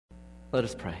Let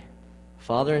us pray.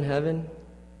 Father in heaven,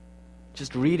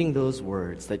 just reading those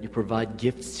words that you provide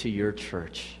gifts to your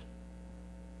church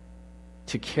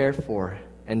to care for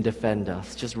and defend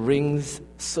us just rings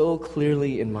so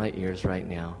clearly in my ears right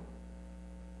now.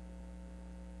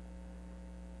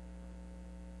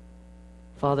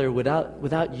 Father,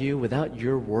 without you, without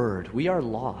your word, we are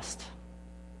lost.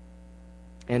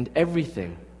 And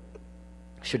everything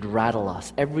should rattle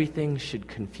us. Everything should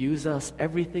confuse us.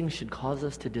 Everything should cause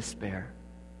us to despair.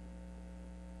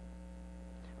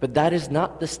 But that is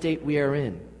not the state we are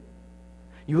in.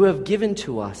 You have given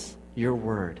to us your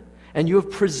word, and you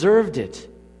have preserved it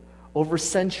over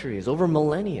centuries, over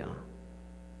millennia,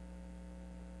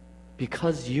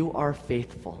 because you are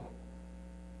faithful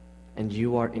and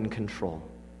you are in control.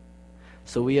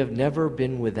 So we have never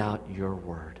been without your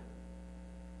word.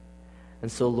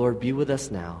 And so, Lord, be with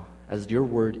us now as your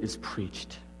word is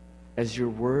preached, as your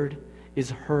word is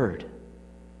heard,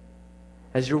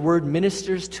 as your word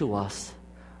ministers to us,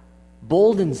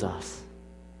 boldens us,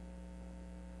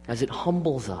 as it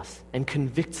humbles us and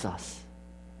convicts us,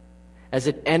 as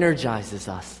it energizes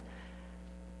us,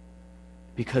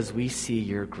 because we see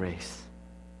your grace.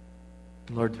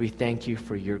 Lord, we thank you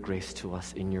for your grace to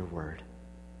us in your word.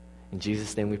 In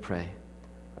Jesus' name we pray.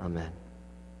 Amen.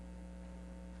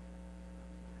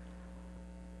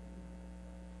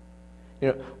 You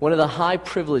know, one of the high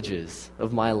privileges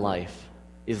of my life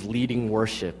is leading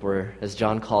worship, or as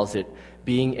John calls it,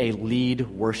 being a lead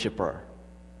worshiper.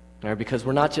 Right? Because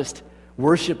we're not just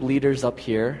worship leaders up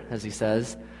here, as he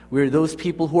says. We're those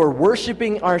people who are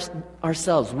worshiping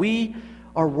ourselves. We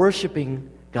are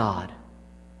worshiping God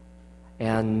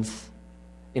and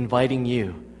inviting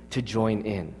you to join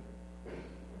in.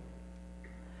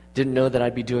 Didn't know that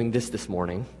I'd be doing this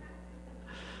morning.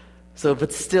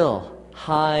 But still,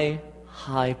 high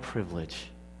privilege.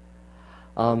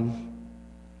 You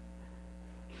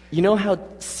know how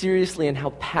seriously and how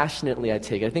passionately I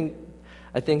take it.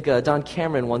 I think Don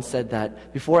Cameron once said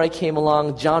that before I came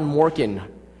along, John Morkin,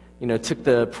 took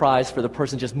the prize for the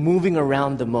person just moving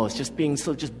around the most, just being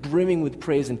just brimming with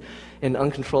praise and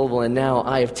uncontrollable. And now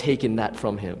I have taken that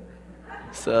from him.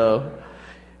 So,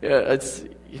 yeah, it's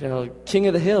King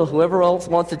of the Hill. Whoever else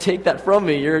wants to take that from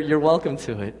me, you're welcome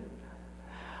to it.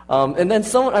 And then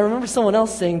I remember someone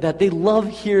else saying that they love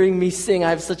hearing me sing. I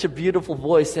have such a beautiful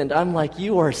voice, and I'm like,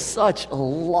 you are such a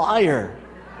liar.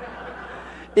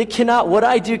 What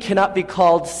I do cannot be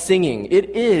called singing. It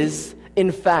is,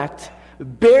 in fact,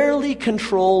 barely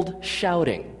controlled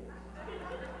shouting.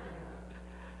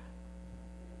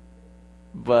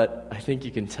 But I think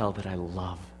you can tell that I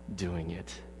love doing it,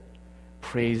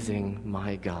 praising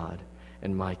my God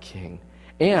and my King.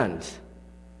 And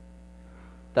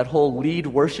that whole lead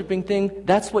worshiping thing,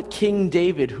 that's what King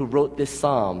David, who wrote this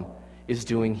psalm, is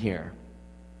doing here.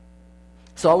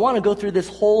 So I want to go through this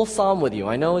whole psalm with you.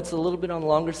 I know it's a little bit on the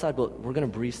longer side, but we're going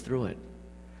to breeze through it.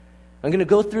 I'm going to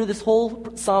go through this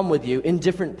whole psalm with you in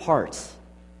different parts.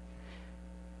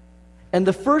 And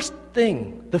the first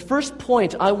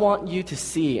point I want you to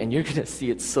see, and you're going to see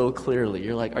it so clearly.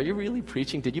 You're like, are you really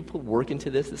preaching? Did you put work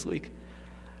into this week?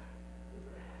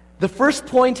 The first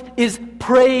point is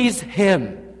praise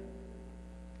Him.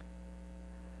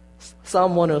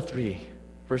 Psalm 103,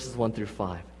 verses 1 through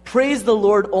 5. Praise the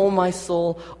Lord, O my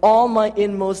soul, all my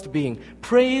inmost being.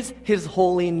 Praise His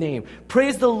holy name.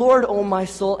 Praise the Lord, O my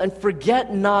soul, and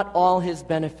forget not all His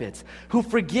benefits, who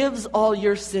forgives all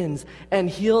your sins and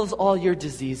heals all your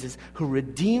diseases, who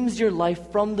redeems your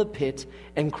life from the pit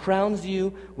and crowns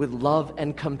you with love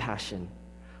and compassion,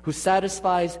 who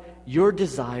satisfies your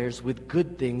desires with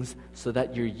good things so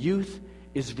that your youth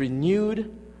is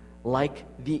renewed like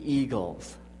the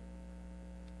eagles.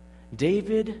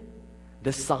 David,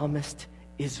 the psalmist,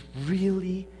 is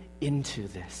really into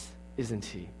this, isn't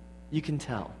he? You can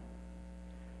tell.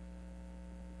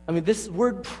 I mean, this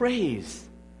word praise,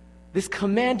 this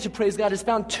command to praise God is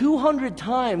found 200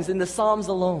 times in the Psalms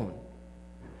alone.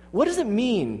 What does it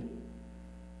mean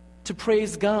to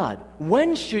praise God?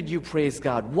 When should you praise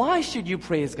God? Why should you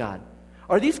praise God?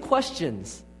 Are these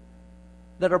questions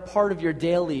that are part of your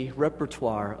daily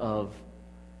repertoire of,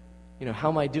 how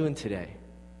am I doing today?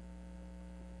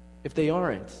 If they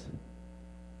aren't,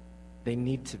 they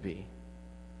need to be.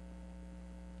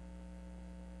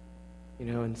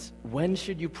 And when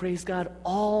should you praise God?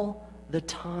 All the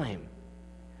time.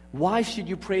 Why should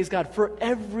you praise God? For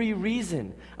every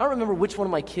reason. I don't remember which one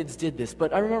of my kids did this,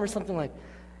 but I remember something like,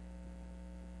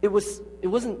 it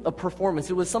wasn't a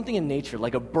performance, it was something in nature,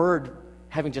 like a bird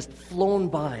having just flown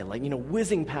by,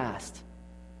 whizzing past.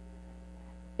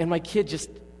 And my kid just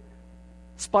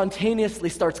spontaneously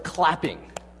starts clapping.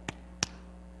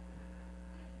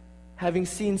 having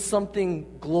seen something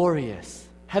glorious,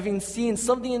 having seen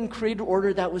something in created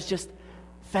order that was just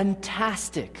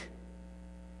fantastic.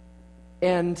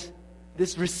 And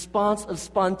this response of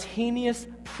spontaneous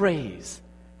praise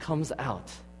comes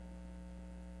out.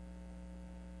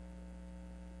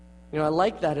 You know, I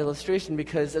like that illustration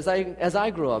because as I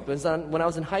grew up, when I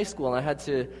was in high school, and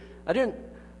I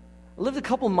lived a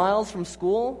couple miles from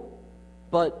school,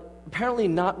 but apparently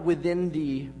not within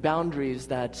the boundaries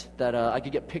that I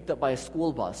could get picked up by a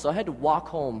school bus. So I had to walk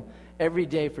home every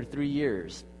day for 3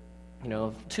 years, you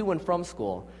know, to and from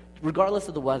school, regardless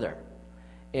of the weather.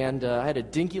 And I had a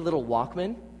dinky little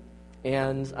Walkman,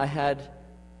 and I had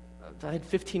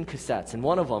 15 cassettes, and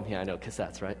one of them, I know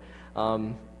cassettes, right?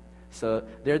 So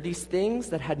there are these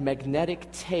things that had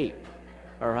magnetic tape,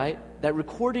 all right, that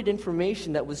recorded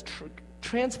information that was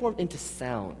transformed into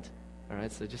sound, all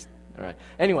right? All right.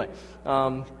 Anyway,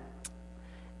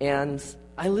 and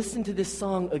I listened to this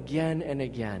song again and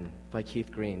again by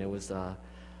Keith Green. It was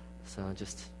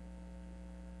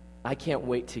I can't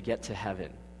wait to get to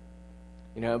heaven.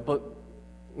 You know, but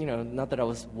not that I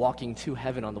was walking to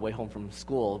heaven on the way home from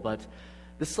school, but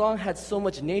the song had so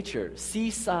much nature.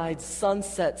 Seaside,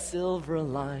 sunset, silver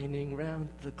lining round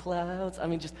the clouds. I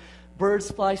mean, just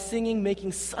birds fly singing,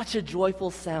 making such a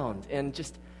joyful sound,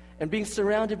 and being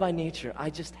surrounded by nature,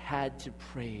 I just had to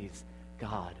praise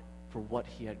God for what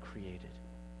He had created.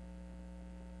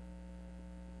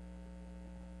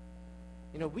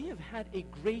 You know, we have had a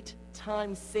great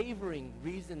time savoring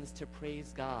reasons to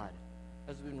praise God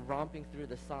as we've been romping through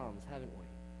the Psalms, haven't we?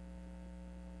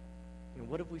 You know,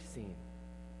 what have we seen?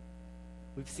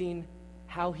 We've seen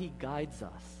how He guides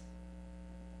us.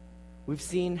 We've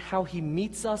seen how He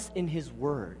meets us in His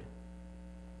Word.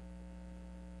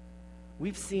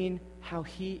 We've seen how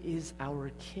He is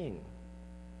our King.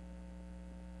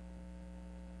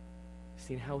 We've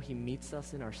seen how He meets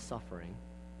us in our suffering,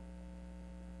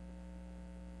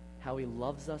 how He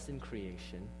loves us in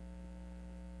creation,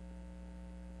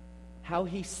 how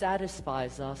He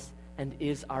satisfies us and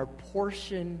is our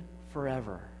portion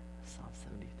forever. Psalm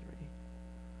 73.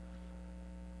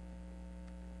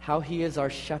 How He is our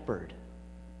shepherd.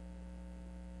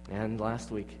 And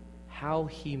last week, how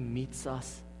He meets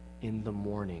us in the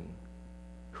morning.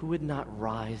 Who would not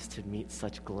rise to meet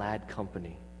such glad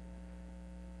company?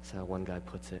 That's how one guy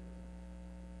puts it.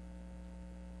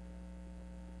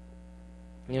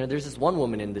 You know, there's this one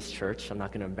woman in this church. I'm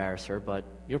not going to embarrass her, but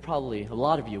a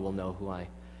lot of you will know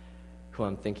who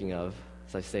I'm thinking of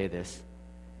as I say this.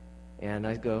 And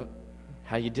I go,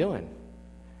 "How you doing?"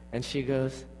 And she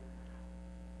goes,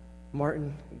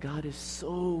 "Martin, God is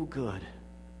so good."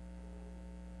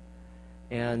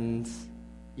 And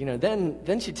you know,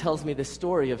 then she tells me this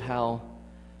story of how,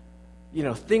 you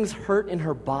know, things hurt in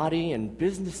her body and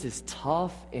business is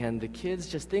tough and the kids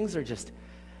things are just,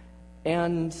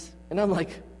 and I'm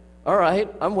like, all right,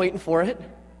 I'm waiting for it.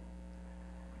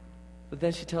 But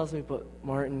then she tells me, "But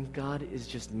Martin, God is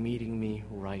just meeting me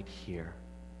right here.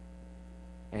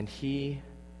 And He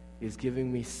is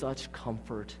giving me such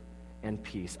comfort and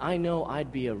peace. I know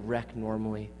I'd be a wreck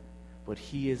normally, but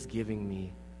He is giving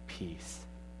me peace."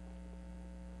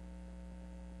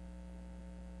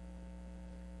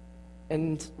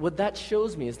 And what that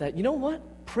shows me is that, you know what?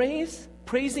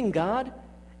 Praising God,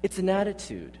 it's an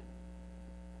attitude.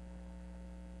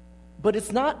 But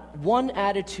it's not one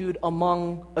attitude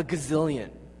among a gazillion.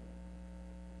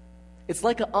 It's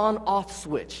like an on-off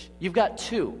switch. You've got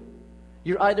two.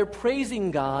 You're either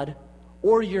praising God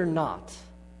or you're not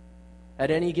at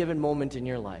any given moment in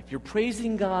your life. You're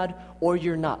praising God or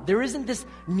you're not. There isn't this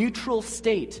neutral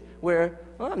state where,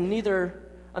 well, I'm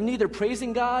neither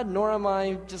praising God nor am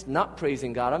I just not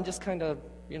praising God. I'm just kind of,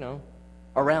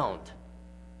 around.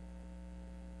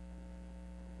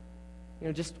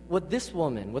 Just what this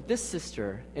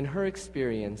sister, in her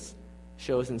experience,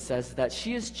 shows and says that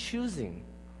she is choosing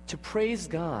to praise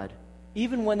God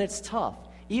even when it's tough,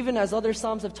 even as other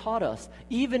Psalms have taught us,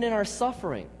 even in our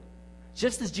suffering.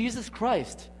 Just as Jesus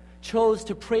Christ chose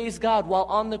to praise God while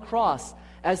on the cross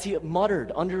as He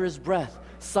muttered under His breath,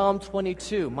 Psalm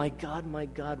 22, my God,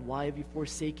 why have you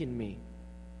forsaken me?"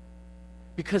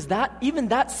 Because even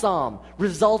that psalm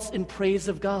results in praise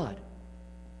of God.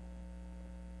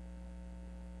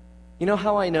 You know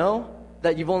how I know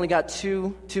that you've only got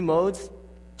two modes,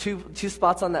 two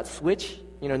spots on that switch?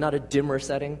 Not a dimmer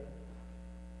setting.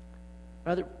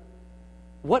 Rather,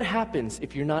 what happens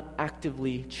if you're not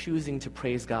actively choosing to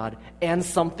praise God and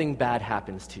something bad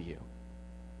happens to you?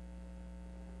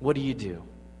 What do?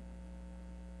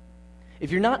 If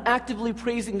you're not actively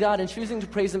praising God and choosing to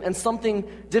praise Him and something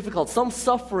difficult, some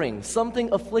suffering,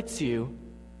 something afflicts you,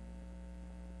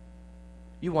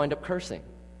 you wind up cursing.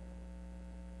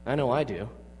 I know I do.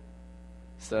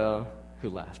 So, who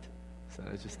laughed?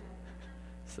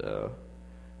 So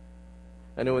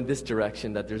I know in this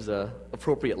direction that there's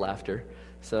appropriate laughter.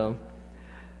 So,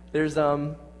 there's,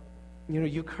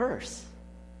 you curse.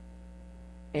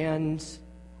 And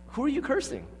who are you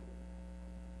cursing?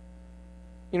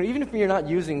 Even if you're not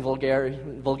using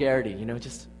vulgarity,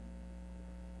 just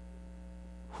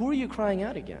who are you crying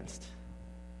out against?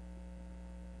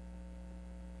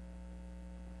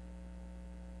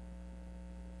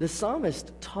 The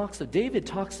psalmist David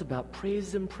talks about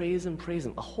praise him, praise him, praise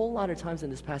him a whole lot of times in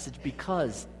this passage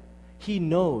because he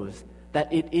knows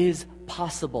that it is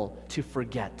possible to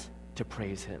forget to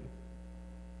praise him.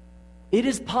 It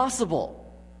is possible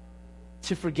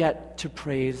to forget to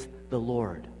praise the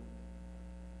Lord.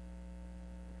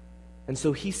 And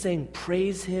so he's saying,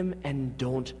 praise him and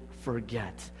don't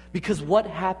forget. Because what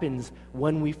happens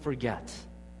when we forget?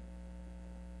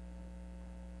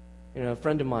 A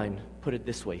friend of mine put it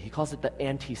this way. He calls it the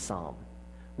anti-psalm.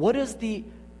 What is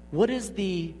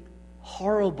the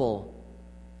horrible,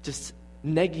 just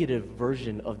negative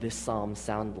version of this psalm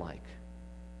sound like?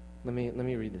 Let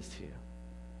me read this to you.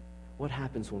 What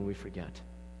happens when we forget?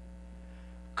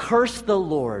 Curse the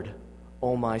Lord,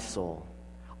 O my soul.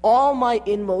 All my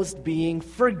inmost being,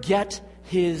 forget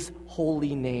his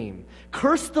holy name.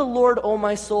 Curse the Lord, O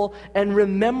my soul, and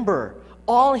remember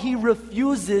all he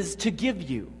refuses to give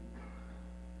you,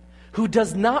 who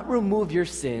does not remove your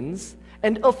sins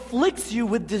and afflicts you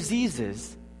with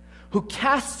diseases, who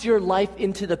casts your life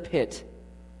into the pit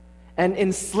and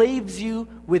enslaves you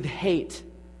with hate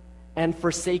and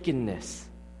forsakenness,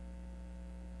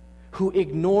 who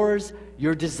ignores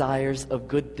your desires of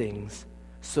good things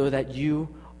so that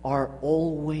you are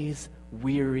always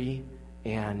weary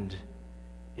and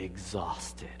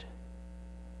exhausted.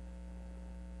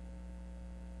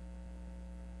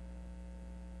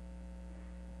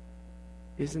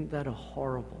 Isn't that a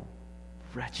horrible,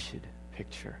 wretched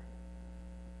picture?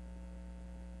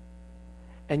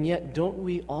 And yet, don't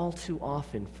we all too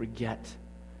often forget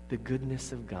the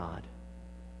goodness of God?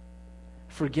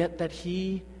 Forget that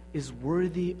he is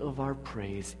worthy of our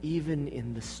praise, even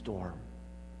in the storm.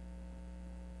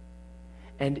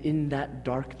 And in that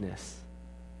darkness,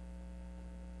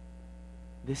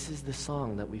 this is the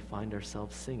song that we find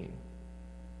ourselves singing.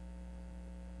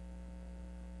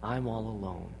 I'm all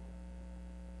alone,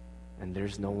 and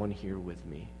there's no one here with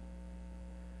me.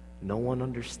 No one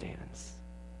understands.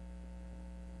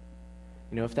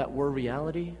 If that were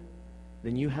reality,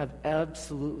 then you have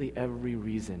absolutely every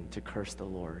reason to curse the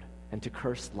Lord and to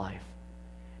curse life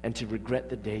and to regret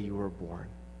the day you were born.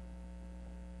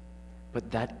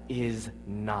 But that is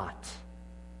not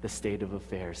the state of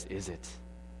affairs, is it?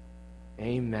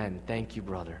 Amen. Thank you,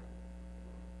 brother.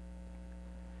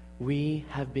 We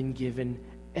have been given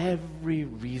every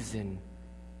reason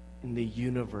in the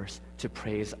universe to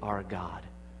praise our God.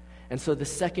 And so the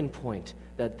second point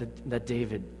that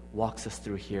David walks us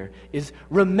through here is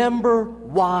remember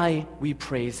why we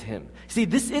praise him. See,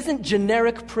 this isn't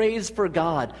generic praise for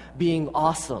God being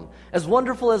awesome. As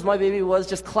wonderful as my baby was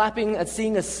just clapping at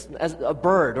seeing as a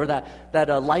bird, or that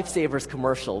Lifesavers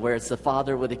commercial where it's the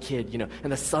father with a kid,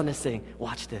 and the son is saying,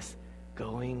 watch this,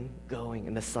 going,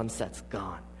 and the sunset's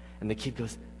gone. And the kid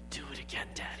goes, do it again,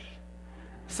 Daddy.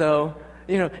 So,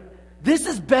 this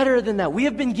is better than that. We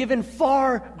have been given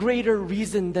far greater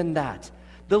reason than that.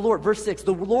 The Lord, verse 6,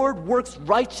 the Lord works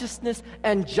righteousness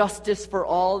and justice for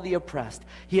all the oppressed.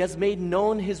 He has made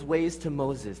known his ways to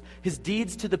Moses, his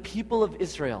deeds to the people of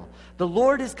Israel. The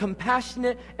Lord is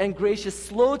compassionate and gracious,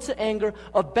 slow to anger,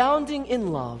 abounding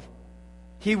in love.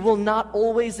 He will not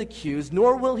always accuse,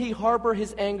 nor will he harbor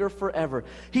his anger forever.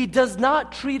 He does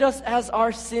not treat us as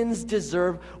our sins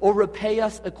deserve or repay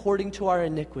us according to our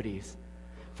iniquities.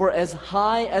 For as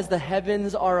high as the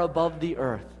heavens are above the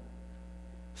earth,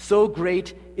 so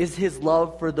great is his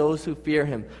love for those who fear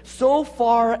him. So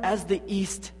far as the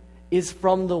east is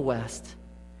from the west,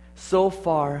 so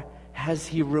far has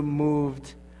he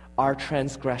removed our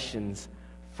transgressions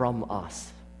from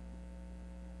us.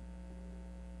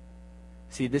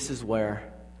 See, this is where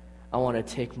I want to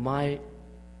take my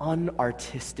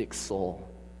unartistic soul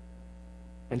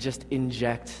and just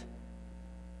inject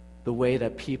the way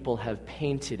that people have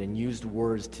painted and used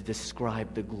words to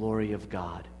describe the glory of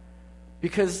God.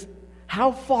 Because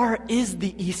how far is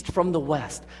the east from the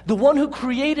west? The one who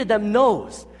created them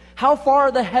knows. How far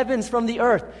are the heavens from the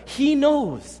earth? He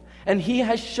knows. And he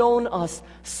has shown us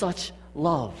such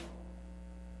love.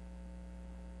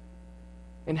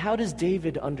 And how does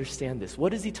David understand this?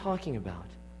 What is he talking about?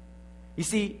 You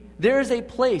see, there is a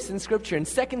place in Scripture, in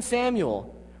 2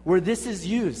 Samuel, where this is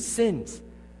used, sins.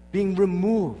 being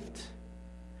removed.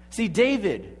 See,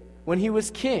 David, when he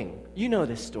was king, you know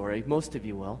this story, most of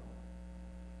you will.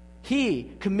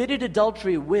 He committed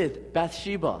adultery with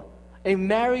Bathsheba, a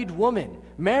married woman,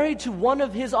 married to one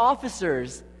of his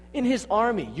officers in his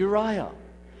army, Uriah.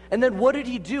 And then what did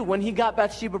he do when he got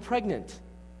Bathsheba pregnant?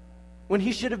 When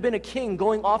he should have been a king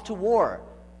going off to war,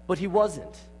 but he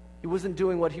wasn't. He wasn't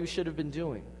doing what he should have been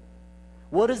doing.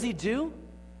 What does he do?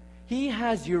 He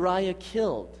has Uriah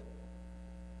killed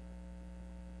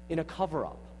in a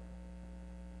cover-up.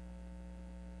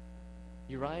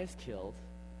 Uriah is killed.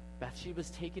 Bathsheba's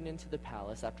taken into the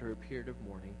palace after a period of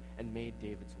mourning and made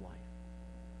David's wife.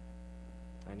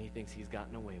 And he thinks he's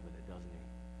gotten away with it, doesn't he?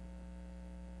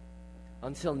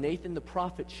 Until Nathan the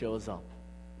prophet shows up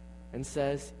and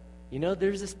says, you know,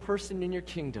 there's this person in your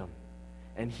kingdom,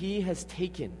 and he has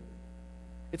taken.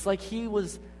 It's like he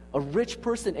was a rich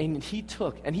person, and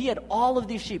he had all of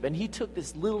these sheep, and he took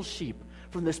this little sheep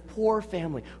from this poor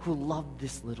family who loved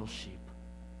this little sheep.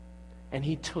 And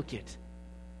he took it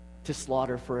to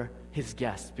slaughter for his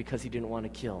guests because he didn't want to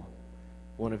kill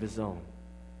one of his own.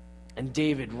 And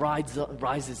David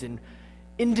rises in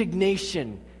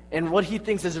indignation and what he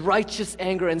thinks is righteous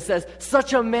anger and says,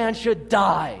 such a man should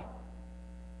die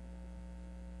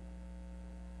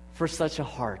for such a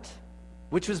heart,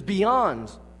 which was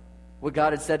beyond what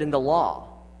God had said in the law.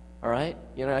 All right?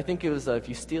 You know, I think it was if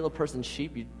you steal a person's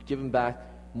sheep, you give him back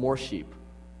more sheep.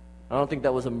 I don't think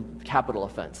that was a capital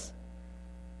offense.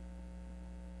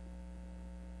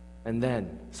 And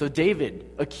then, so David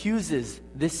accuses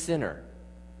this sinner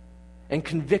and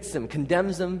convicts him,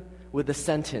 condemns him with a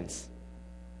sentence,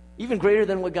 even greater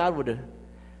than what God would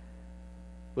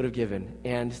have given.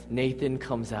 And Nathan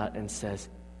comes out and says,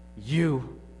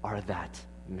 you are that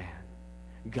man.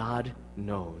 God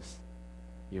knows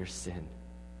your sin.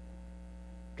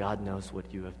 God knows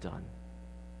what you have done.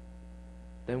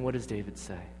 Then what does David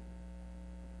say?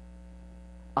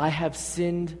 I have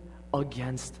sinned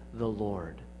against the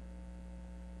Lord.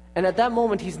 And at that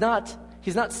moment, he's not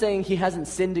saying he hasn't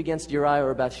sinned against Uriah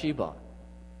or Bathsheba.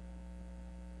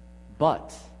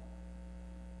 But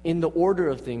in the order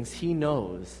of things, he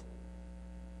knows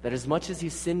that as much as he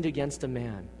sinned against a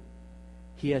man,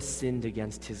 he has sinned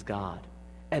against his God.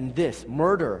 And this,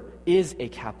 murder, is a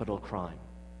capital crime.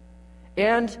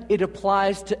 And it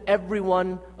applies to every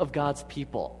one of God's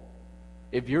people.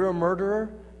 If you're a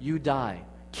murderer, you die,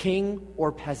 king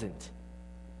or peasant.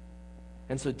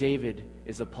 And so David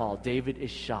is appalled. David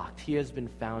is shocked. He has been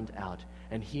found out,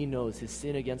 and he knows his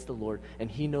sin against the Lord,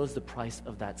 and he knows the price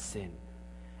of that sin.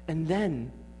 And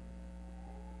then,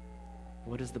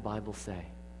 what does the Bible say?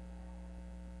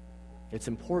 It's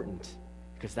important,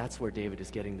 because that's where David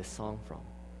is getting this song from.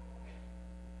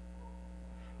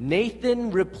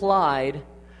 Nathan replied,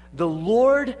 the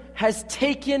Lord has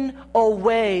taken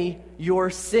away your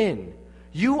sin.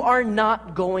 You are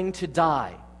not going to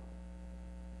die.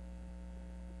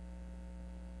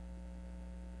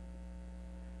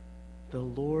 The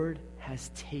Lord has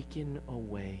taken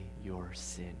away your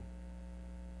sin.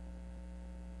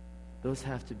 Those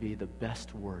have to be the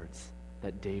best words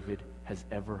that David has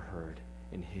ever heard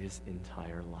in his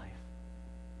entire life.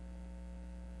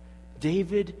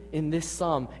 David, in this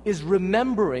psalm, is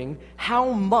remembering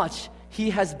how much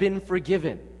he has been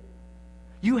forgiven.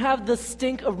 You have the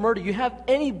stink of murder. You have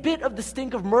any bit of the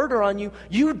stink of murder on you,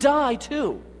 you die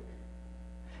too.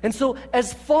 And so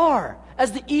as far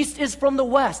as the east is from the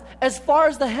west, as far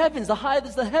as the heavens, the high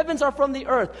as the heavens are from the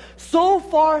earth, so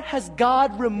far has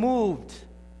God removed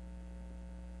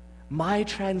my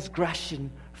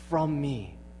transgression from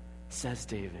me, says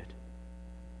David.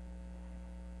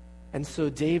 And so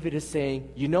David is saying,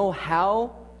 you know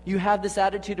how you have this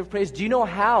attitude of praise? Do you know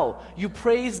how you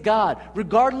praise God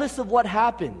regardless of what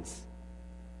happens?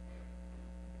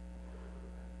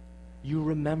 You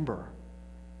remember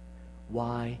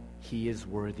why he is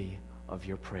worthy of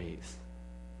your praise.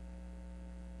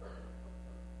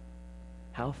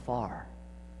 How far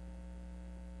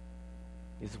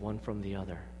is one from the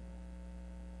other?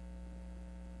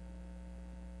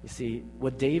 You see,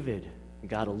 what David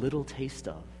got a little taste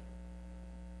of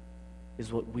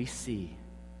is what we see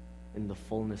in the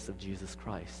fullness of Jesus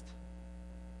Christ.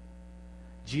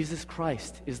 Jesus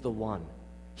Christ is the one.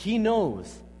 He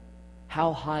knows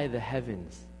how high the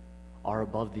heavens are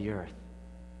above the earth,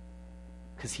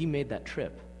 because he made that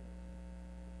trip.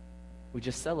 We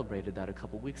just celebrated that a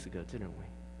couple weeks ago, didn't we?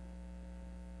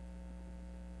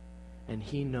 And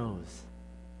he knows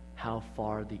how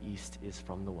far the east is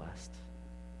from the west.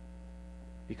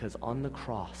 Because on the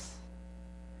cross,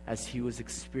 as he was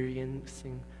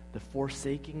experiencing the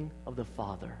forsaking of the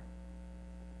Father,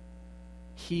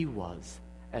 he was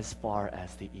as far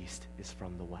as the east is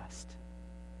from the west.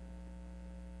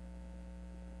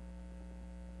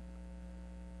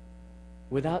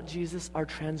 Without Jesus, our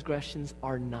transgressions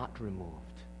are not removed.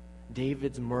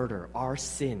 David's murder, our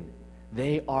sin,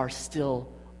 they are still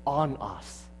on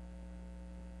us.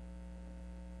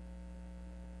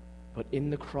 But in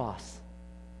the cross,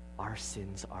 our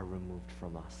sins are removed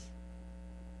from us.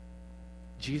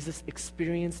 Jesus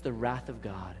experienced the wrath of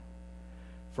God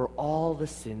for all the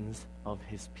sins of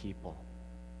his people.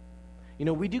 You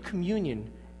know, we do communion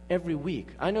every week.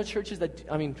 I know churches that,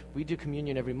 we do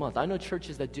communion every month. I know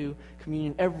churches that do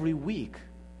communion every week.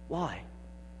 Why?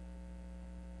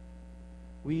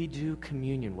 We do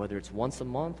communion, whether it's once a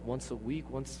month, once a week,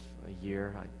 once a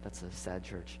year. That's a sad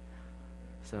church.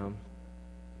 So,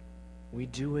 we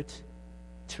do it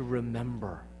to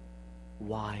remember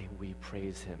why we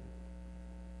praise him.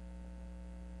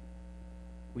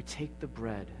 We take the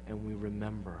bread and we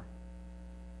remember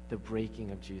the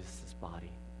breaking of Jesus'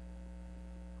 body.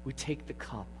 We take the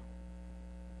cup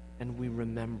and we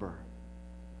remember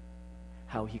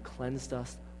how he cleansed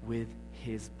us with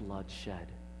his blood shed.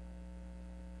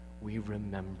 We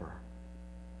remember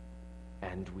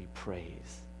and we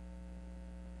praise.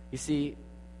 You see,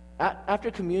 after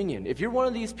communion, if you're one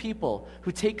of these people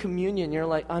who take communion, you're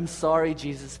like, I'm sorry,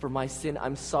 Jesus, for my sin.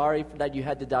 I'm sorry that you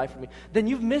had to die for me. Then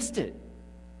you've missed it.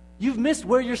 You've missed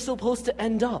where you're supposed to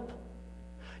end up.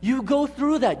 You go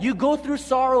through that. You go through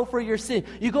sorrow for your sin.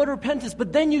 You go to repentance,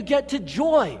 but then you get to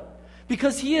joy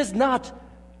because he is not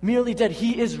merely dead.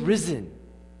 He is risen.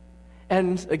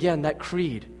 And again, that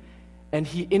creed. And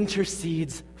he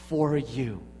intercedes for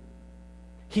you.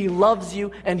 He loves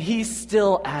you and he's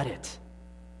still at it.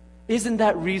 Isn't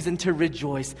that reason to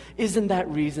rejoice? Isn't that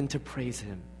reason to praise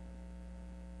him?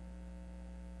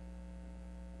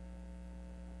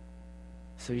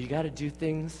 So you got to do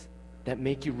things that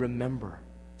make you remember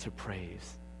to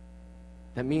praise.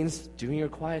 That means doing your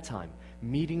quiet time,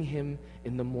 meeting him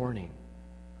in the morning.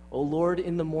 O Lord,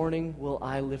 in the morning will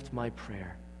I lift my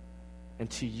prayer, and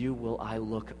to you will I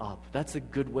look up. That's a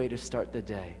good way to start the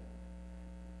day.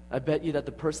 I bet you that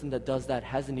the person that does that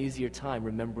has an easier time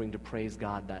remembering to praise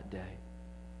God that day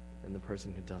than the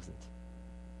person who doesn't.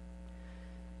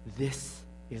 This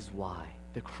is why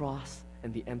the cross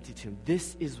and the empty tomb,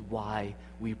 this is why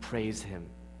we praise him.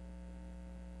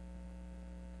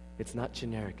 It's not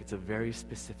generic, it's a very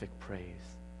specific praise.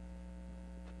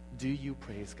 Do you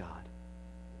praise God,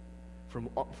 from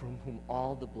whom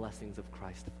all the blessings of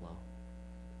Christ flow?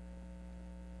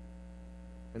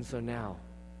 And so now,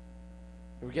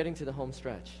 we're getting to the home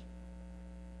stretch.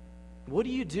 What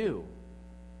do you do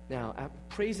now,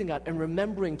 praising God and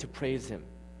remembering to praise him?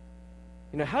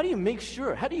 You know, how do you make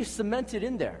sure? How do you cement it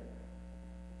in there?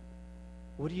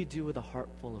 What do you do with a heart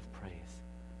full of praise?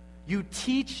 You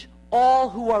teach all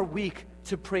who are weak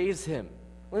to praise him.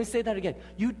 Let me say that again.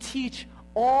 You teach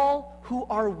all who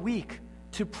are weak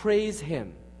to praise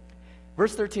him.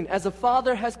 Verse 13, as a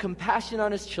father has compassion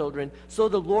on his children, so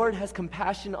the Lord has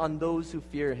compassion on those who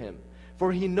fear him.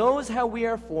 For he knows how we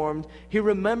are formed. He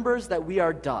remembers that we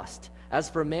are dust. As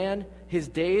for man, his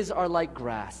days are like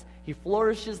grass. He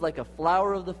flourishes like a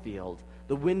flower of the field.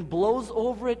 The wind blows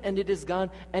over it, and it is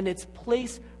gone, and its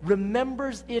place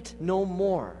remembers it no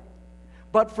more.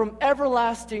 But from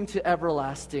everlasting to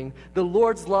everlasting, the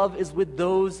Lord's love is with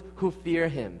those who fear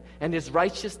him, and his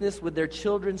righteousness with their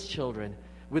children's children,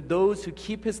 with those who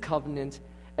keep his covenant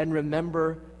and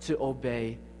remember to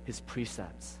obey his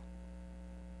precepts.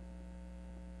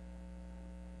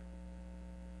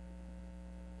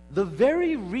 The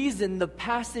very reason the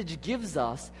passage gives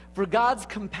us for God's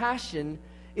compassion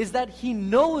is that he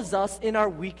knows us in our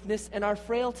weakness and our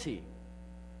frailty.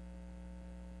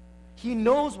 He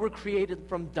knows we're created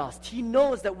from dust. He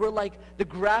knows that we're like the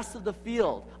grass of the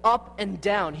field, up and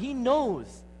down. He knows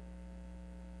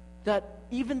that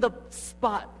even the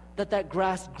spot that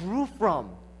grass grew from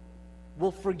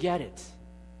will forget it.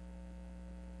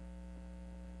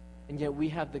 And yet we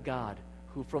have the God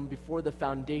who from before the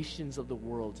foundations of the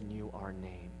world knew our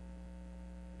name.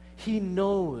 He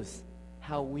knows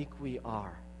how weak we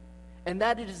are. And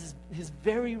that is his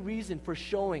very reason for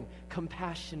showing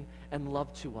compassion and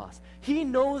love to us. He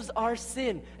knows our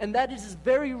sin, and that is his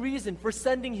very reason for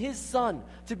sending his Son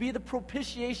to be the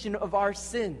propitiation of our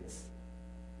sins.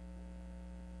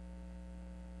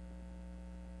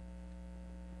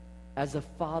 As a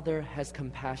father has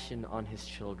compassion on his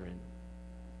children.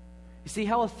 You see,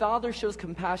 how a father shows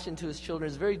compassion to his children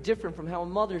is very different from how a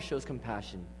mother shows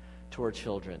compassion to her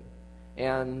children.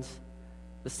 And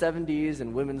the 70s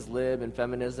and women's lib and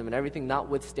feminism and everything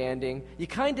notwithstanding, you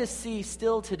kind of see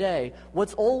still today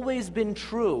what's always been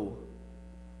true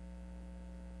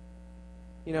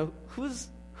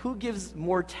who gives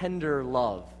more tender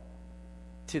love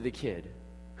to the kid?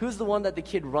 Who's the one that the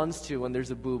kid runs to when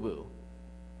there's a boo-boo?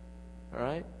 All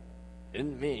right?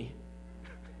 Isn't me.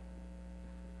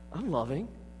 I'm loving.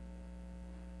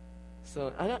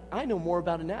 So I know more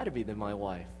about anatomy than my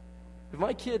wife.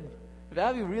 If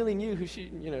Abby really knew who she,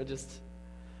 when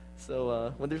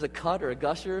there's a cut or a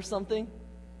gusher or something,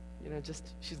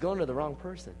 she's going to the wrong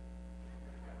person.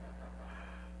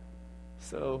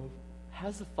 So, how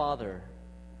does a father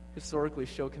historically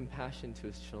show compassion to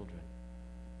his children?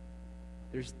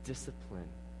 There's discipline,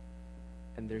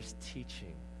 and there's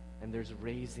teaching, and there's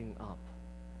raising up,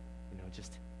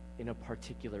 just in a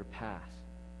particular path.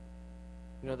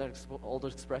 You know that old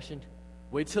expression?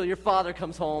 Wait till your father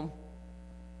comes home.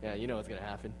 Yeah, you know what's going to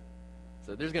happen.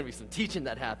 So there's going to be some teaching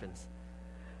that happens.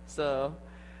 So,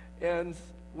 and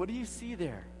what do you see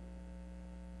there?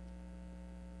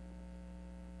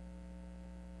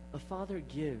 A father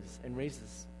gives and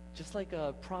raises, just like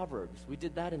Proverbs. We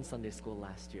did that in Sunday school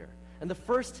last year. And the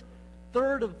first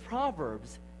third of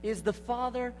Proverbs is the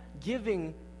father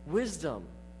giving wisdom,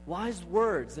 wise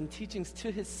words, and teachings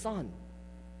to his son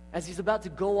as he's about to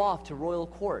go off to royal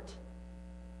court.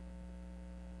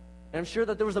 And I'm sure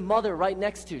that there was a mother right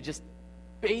next to, just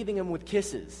bathing him with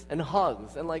kisses and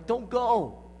hugs and like, don't go,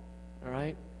 all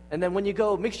right? And then when you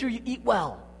go, make sure you eat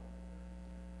well.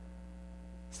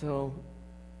 So,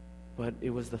 but it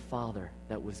was the father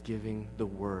that was giving the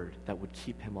word that would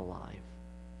keep him alive.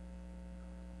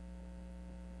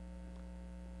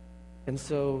 And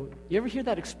so, you ever hear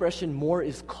that expression, more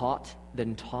is caught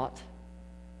than taught?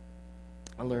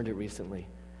 I learned it recently.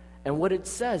 And what it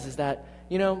says is that,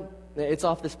 it's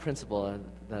off this principle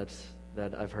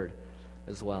that I've heard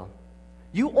as well.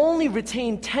 You only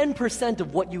retain 10%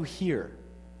 of what you hear.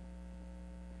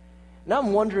 And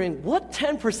I'm wondering, what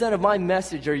 10% of my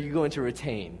message are you going to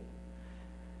retain?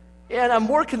 And I'm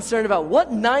more concerned about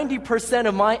what 90%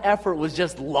 of my effort was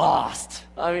just lost.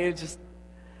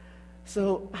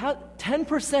 So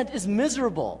 10% is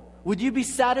miserable. Would you be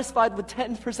satisfied with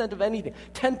 10% of anything?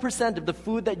 10% of the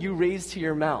food that you raise to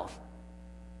your mouth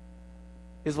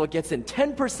is what gets in.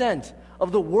 10%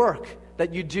 of the work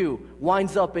that you do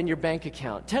winds up in your bank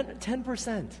account.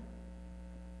 10%.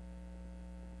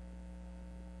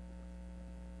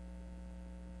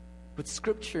 But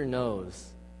Scripture knows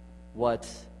what,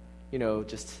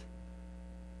 just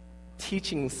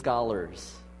teaching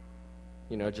scholars,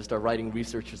 just are writing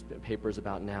research papers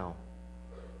about now.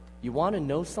 You want to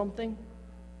know something?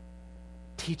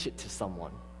 Teach it to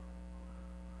someone.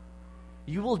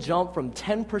 You will jump from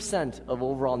 10% of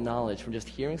overall knowledge from just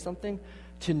hearing something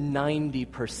to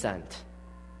 90%.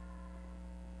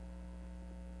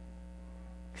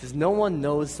 Because no one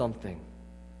knows something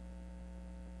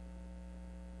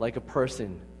like a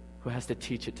person who has to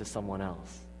teach it to someone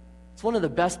else. It's one of the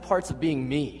best parts of being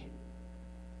me.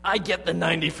 I get the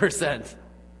 90%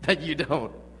 that you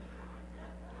don't.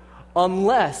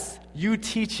 Unless you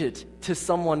teach it to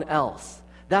someone else.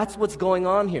 That's what's going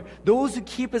on here. Those who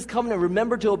keep his covenant,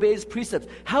 remember to obey his precepts.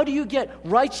 How do you get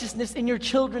righteousness in your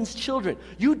children's children?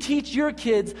 You teach your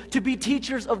kids to be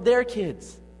teachers of their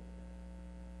kids.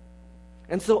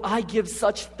 And so I give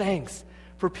such thanks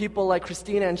for people like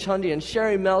Christina and Chundi and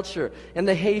Sherry Melcher and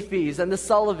the Hayfees and the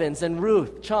Sullivans and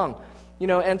Ruth Chung,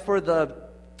 and for the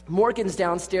Morgans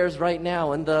downstairs right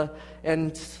now and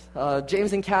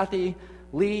James and Kathy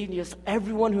Lee, just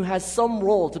everyone who has some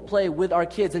role to play with our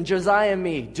kids, and Josiah and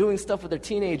me doing stuff with their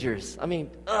teenagers.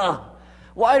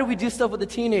 Why do we do stuff with the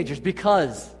teenagers?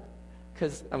 Because,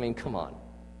 come on,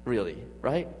 really,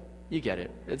 right? You get it.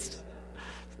 It's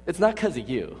not because of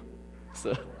you.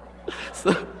 So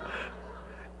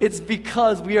it's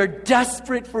because we are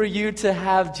desperate for you to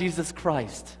have Jesus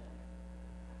Christ.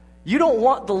 You don't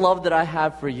want the love that I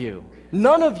have for you.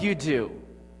 None of you do.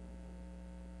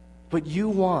 But you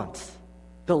want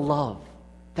the love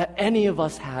that any of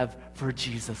us have for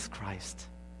Jesus Christ.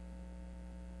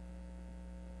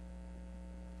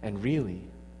 And really,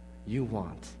 you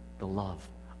want the love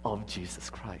of Jesus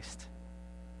Christ.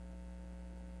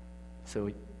 So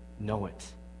know it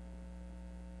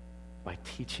by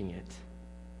teaching it.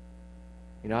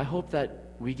 I hope that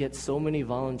we get so many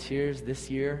volunteers this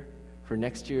year for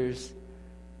next year's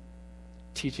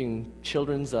teaching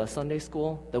children's Sunday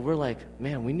school that we're like,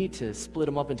 man, we need to split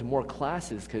them up into more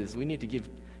classes because we need to give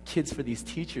kids for these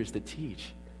teachers to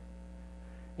teach.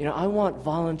 I want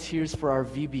volunteers for our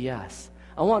VBS.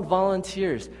 I want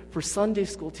volunteers for Sunday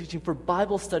school teaching, for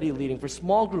Bible study leading, for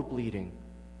small group leading.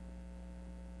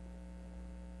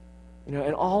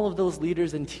 And all of those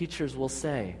leaders and teachers will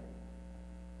say,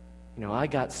 I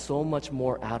got so much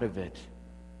more out of it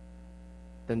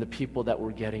than the people that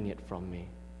were getting it from me.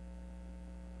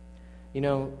 You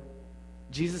know,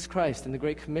 Jesus Christ in the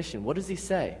Great Commission, what does he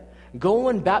say? Go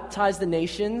and baptize the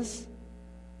nations,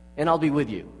 and I'll be with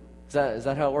you. Is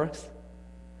that how it works?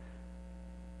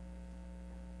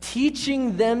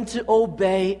 Teaching them to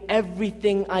obey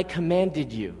everything I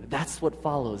commanded you. That's what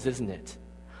follows, isn't it?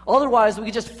 Otherwise, we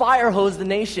could just fire hose the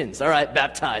nations. All right,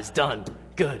 baptized, done,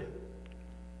 good.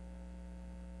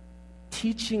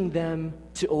 Teaching them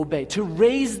to obey, to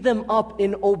raise them up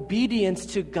in obedience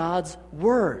to God's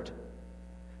word.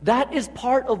 That is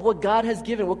part of what God has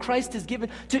given, what Christ has given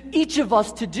to each of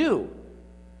us to do.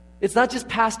 It's not just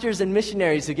pastors and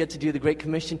missionaries who get to do the Great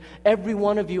Commission. Every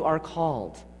one of you are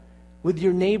called. With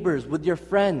your neighbors, with your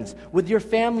friends, with your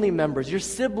family members, your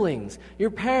siblings,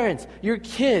 your parents, your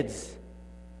kids,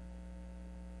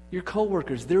 your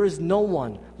coworkers. There is no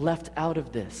one left out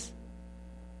of this.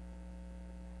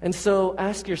 And so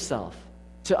ask yourself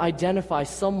to identify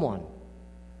someone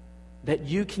that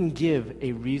you can give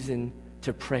a reason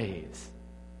to praise.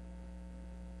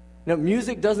 Now,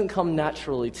 music doesn't come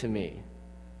naturally to me.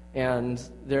 And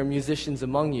there are musicians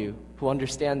among you who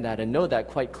understand that and know that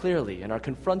quite clearly and are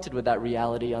confronted with that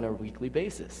reality on a weekly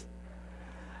basis.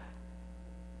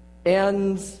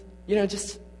 And,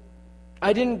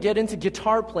 I didn't get into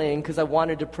guitar playing because I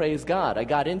wanted to praise God. I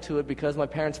got into it because my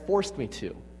parents forced me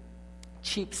to.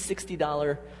 Cheap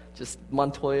 $60 just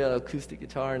Montoya acoustic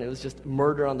guitar, and it was just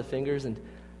murder on the fingers.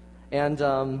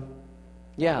 Even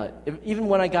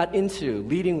when I got into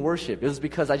leading worship, it was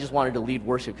because I just wanted to lead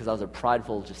worship because I was a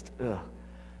prideful,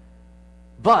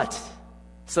 But,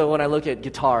 so when I look at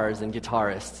guitars and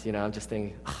guitarists, I'm just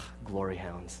thinking, glory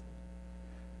hounds.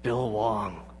 Bill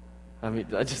Wong. I'm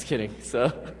just kidding.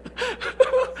 So,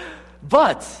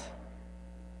 but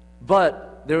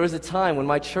there was a time when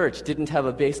my church didn't have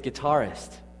a bass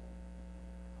guitarist.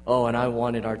 Oh, and I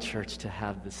wanted our church to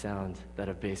have the sound that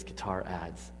a bass guitar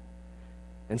adds.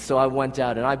 And so I went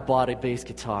out and I bought a bass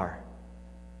guitar.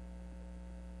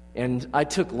 And I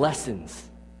took lessons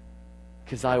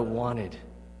because I wanted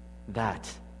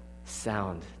that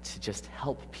sound to just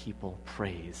help people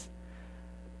praise.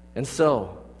 And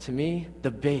so, to me,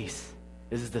 the bass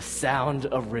is the sound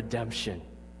of redemption.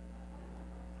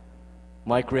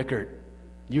 Mike Rickert,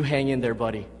 you hang in there,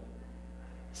 buddy.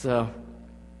 So,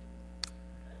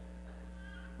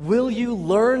 will you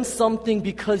learn something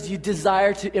because you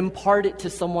desire to impart it to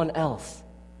someone else?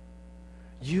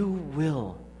 You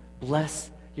will bless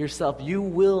yourself. You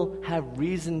will have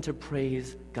reason to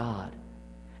praise God.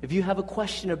 If you have a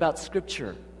question about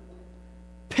Scripture,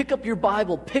 pick up your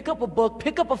Bible, pick up a book,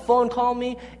 pick up a phone, call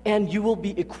me, and you will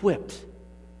be equipped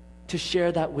to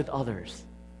share that with others.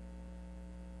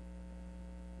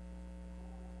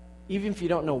 Even if you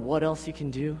don't know what else you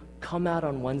can do, come out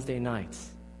on Wednesday nights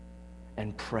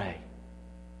and pray.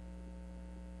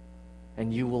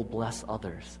 And you will bless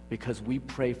others because we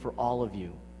pray for all of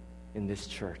you in this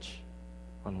church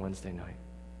on Wednesday night.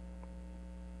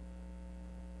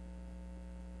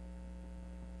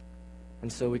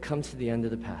 And so we come to the end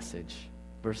of the passage,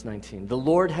 verse 19. The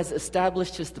Lord has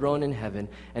established his throne in heaven,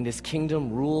 and his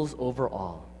kingdom rules over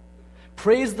all.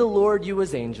 Praise the Lord, you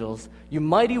his angels, you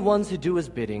mighty ones who do his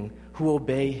bidding, who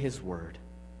obey his word.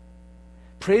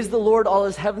 Praise the Lord, all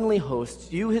his heavenly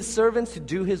hosts, you his servants who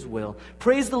do his will.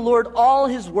 Praise the Lord, all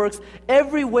his works,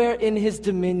 everywhere in his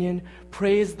dominion.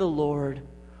 Praise the Lord,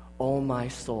 O my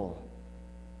soul.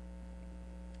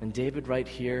 And David right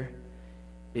here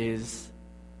is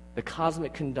the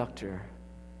cosmic conductor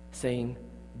saying,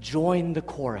 join the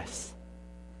chorus.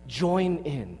 Join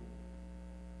in.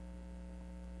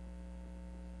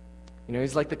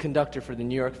 He's like the conductor for the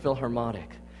New York Philharmonic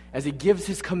as he gives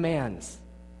his commands.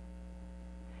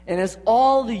 And as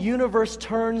all the universe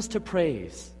turns to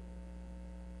praise,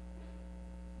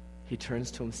 he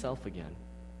turns to himself again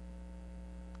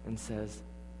and says,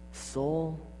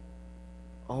 soul,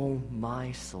 oh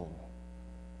my soul,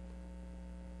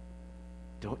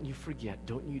 don't you forget,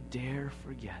 don't you dare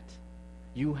forget,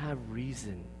 you have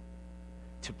reason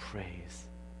to praise.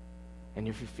 And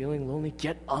if you're feeling lonely,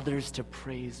 get others to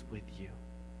praise with you.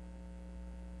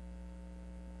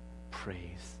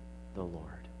 Praise the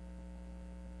Lord.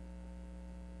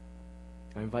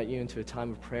 I invite you into a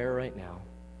time of prayer right now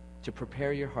to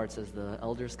prepare your hearts as the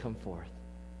elders come forth.